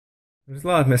There's a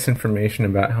lot of misinformation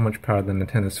about how much power the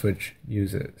Nintendo Switch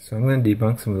uses, so I'm going to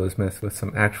debunk some of those myths with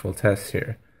some actual tests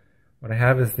here. What I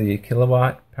have is the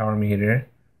kilowatt power meter,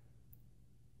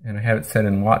 and I have it set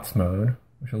in watts mode,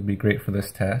 which will be great for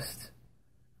this test.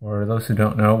 For those who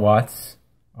don't know, watts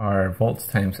are volts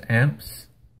times amps.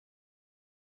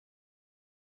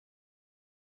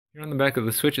 Here on the back of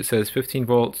the switch it says 15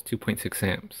 volts, 2.6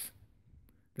 amps.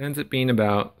 It ends up being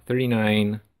about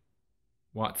 39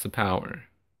 watts of power.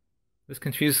 This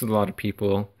confuses a lot of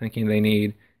people, thinking they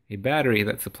need a battery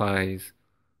that supplies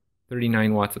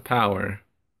 39 watts of power,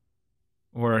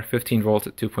 or 15 volts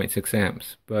at 2.6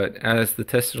 amps. But as the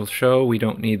test will show, we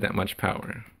don't need that much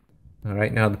power.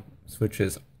 Right now the switch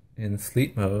is in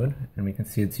sleep mode, and we can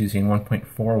see it's using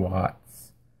 1.4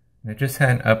 watts. And it just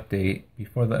had an update.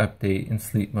 Before the update, in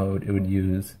sleep mode, it would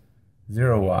use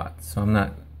 0 watts. So I'm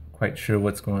not quite sure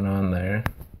what's going on there.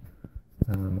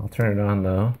 I'll turn it on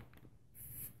though.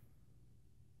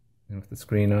 And with the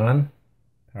screen on,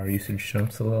 power usage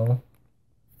jumps a little.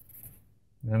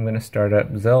 Now I'm going to start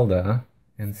up Zelda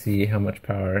and see how much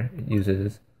power it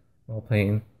uses while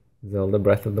playing Zelda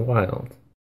Breath of the Wild.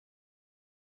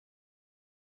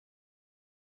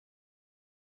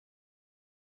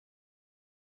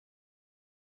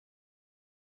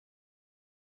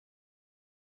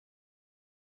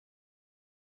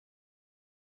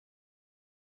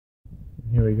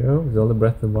 Here we go, Zelda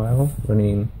Breath of the Wild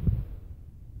running.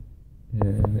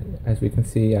 And as we can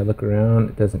see, I look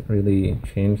around, it doesn't really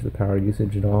change the power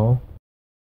usage at all.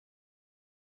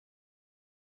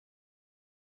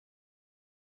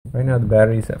 Right now the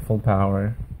battery's at full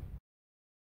power.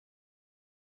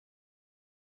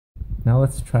 Now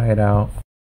let's try it out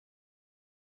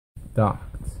docked.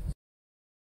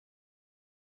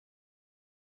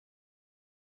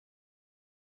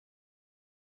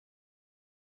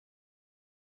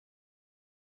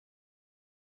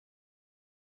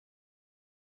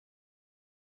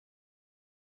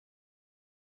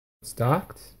 It's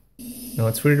docked. Now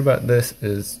what's weird about this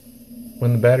is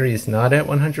when the battery is not at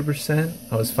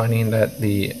 100%, I was finding that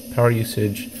the power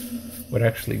usage would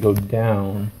actually go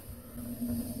down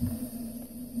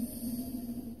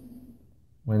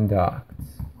when docked.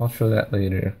 I'll show that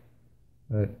later,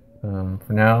 but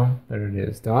for now, there it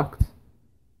is, docked.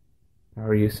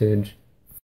 Power usage.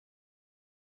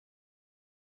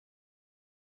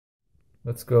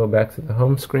 Let's go back to the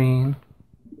home screen.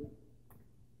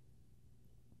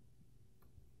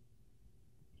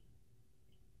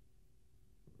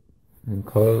 And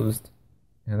closed,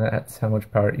 and that's how much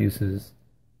power it uses.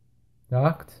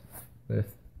 Docked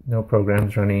with no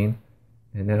programs running,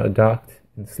 and now docked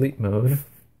in sleep mode.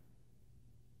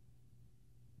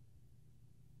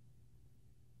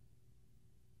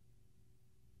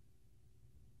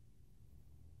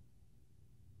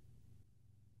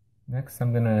 Next,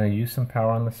 I'm going to use some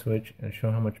power on the switch and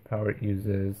show how much power it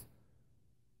uses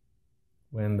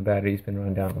when the battery's been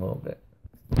run down a little bit.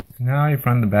 So now I've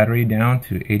run the battery down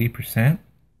to 80%,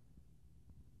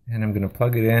 and I'm going to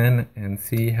plug it in and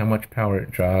see how much power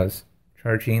it draws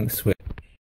charging the switch.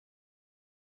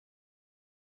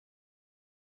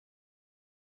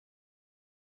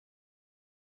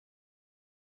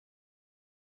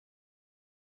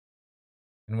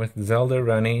 And with Zelda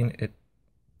running, it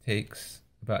takes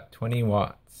about 20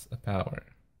 watts of power.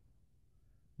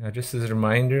 Now just as a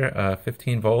reminder,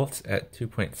 15 volts at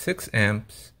 2.6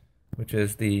 amps, which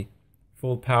is the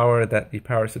full power that the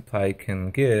power supply can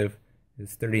give,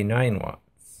 is 39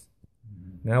 watts.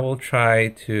 Now we'll try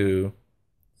to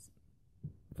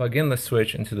plug in the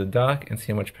switch into the dock and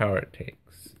see how much power it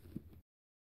takes.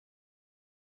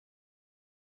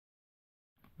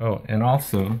 Oh, and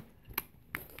also,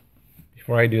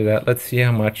 before I do that, let's see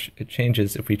how much it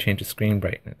changes if we change the screen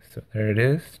brightness. So there it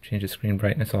is, change the screen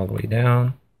brightness all the way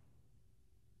down.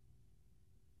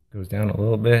 Goes down a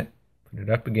little bit, put it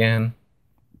up again.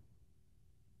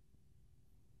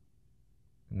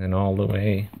 And then all the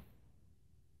way.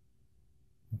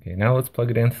 Okay, now let's plug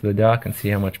it into the dock and see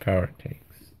how much power it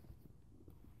takes.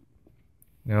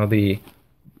 Now the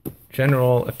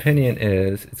general opinion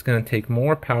is it's going to take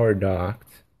more power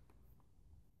docked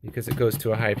because it goes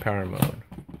to a high power mode.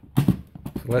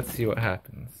 So let's see what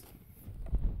happens.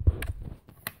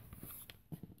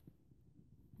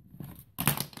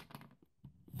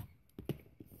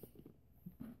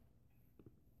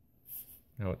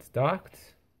 Now it's docked.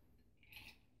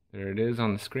 There it is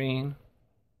on the screen.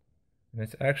 And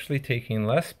it's actually taking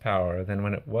less power than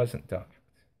when it wasn't docked.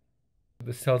 What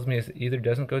this tells me is it either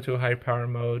doesn't go to a high power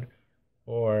mode,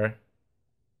 or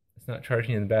it's not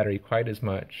charging the battery quite as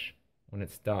much when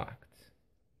it's docked.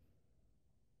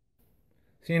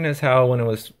 Seeing as how when it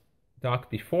was docked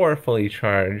before fully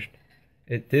charged,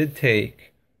 it did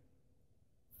take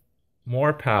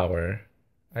more power.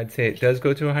 I'd say it does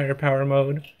go to a higher power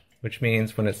mode, which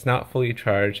means when it's not fully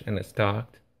charged and it's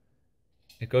docked,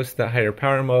 it goes to that higher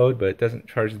power mode, but it doesn't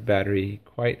charge the battery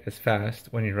quite as fast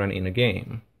when you're running a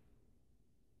game.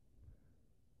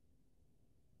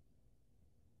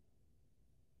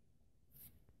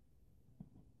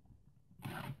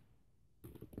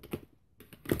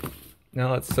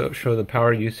 Now let's show the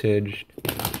power usage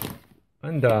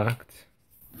undocked.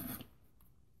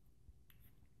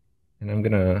 And I'm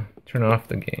gonna turn off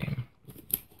the game.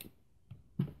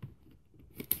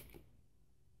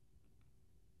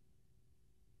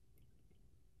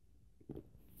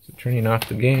 So turning off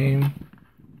the game.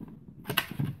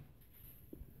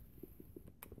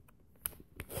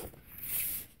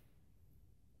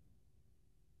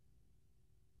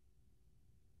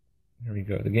 There we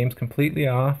go. The game's completely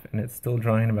off and it's still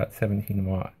drawing about 17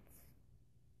 watts.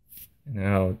 And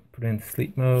now put it into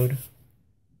sleep mode.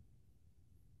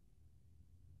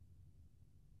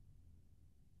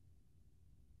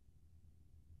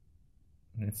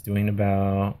 And it's doing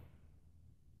about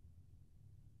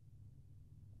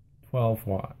 12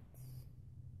 watts.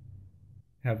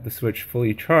 Have the switch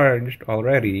fully charged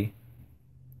already.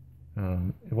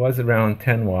 It was around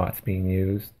 10 watts being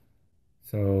used.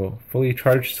 So fully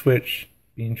charged switch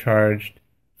being charged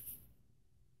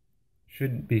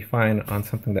should be fine on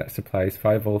something that supplies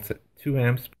 5 volts at 2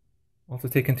 amps. Also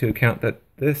take into account that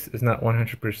this is not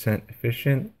 100%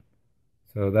 efficient.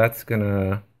 So that's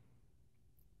gonna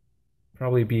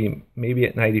probably be maybe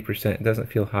at 90%. It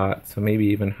doesn't feel hot, so maybe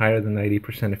even higher than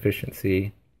 90%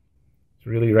 efficiency. So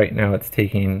really right now it's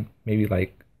taking maybe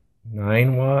like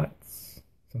 9 watts,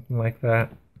 something like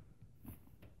that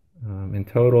in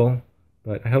total.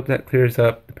 But I hope that clears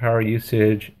up the power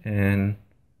usage and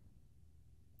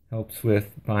helps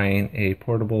with buying a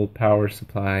portable power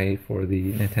supply for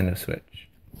the Nintendo Switch.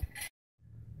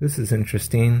 This is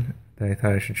interesting that I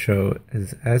thought I should show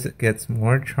is as it gets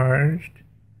more charged,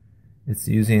 it's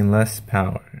using less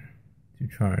power to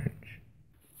charge.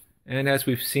 And as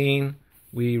we've seen,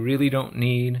 we really don't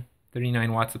need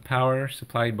 39 watts of power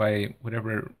supplied by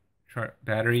whatever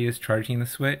battery is charging the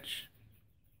Switch.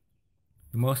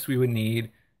 The most we would need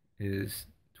is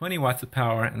 20 watts of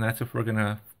power, and that's if we're going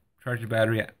to charge the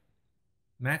battery at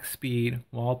max speed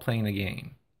while playing a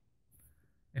game.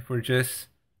 If we're just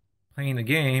playing a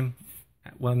game,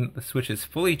 when the Switch is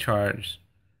fully charged,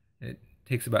 it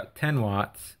takes about 10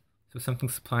 watts. So something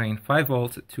supplying 5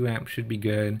 volts at 2 amps should be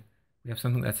good. We have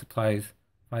something that supplies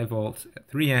 5 volts at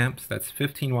 3 amps. That's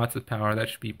 15 watts of power. That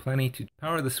should be plenty to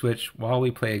power the Switch while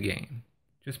we play a game.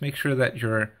 Just make sure that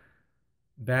your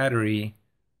battery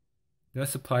does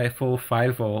supply a full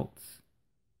 5 volts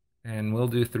and will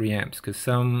do 3 amps, because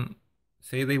some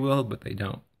say they will, but they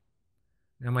don't.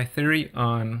 Now my theory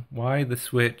on why the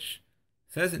Switch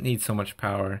says it needs so much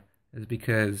power is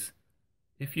because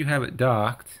if you have it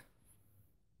docked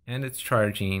and it's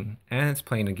charging and it's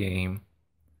playing a game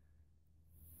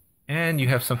and you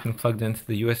have something plugged into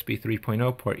the USB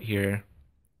 3.0 port here,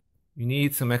 you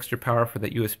need some extra power for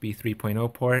that USB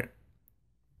 3.0 port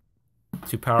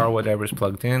to power whatever's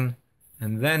plugged in,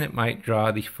 and then it might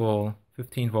draw the full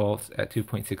 15 volts at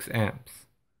 2.6 amps.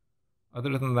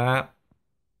 Other than that,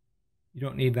 you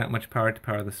don't need that much power to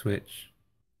power the Switch.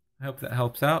 I hope that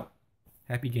helps out.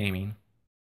 Happy gaming.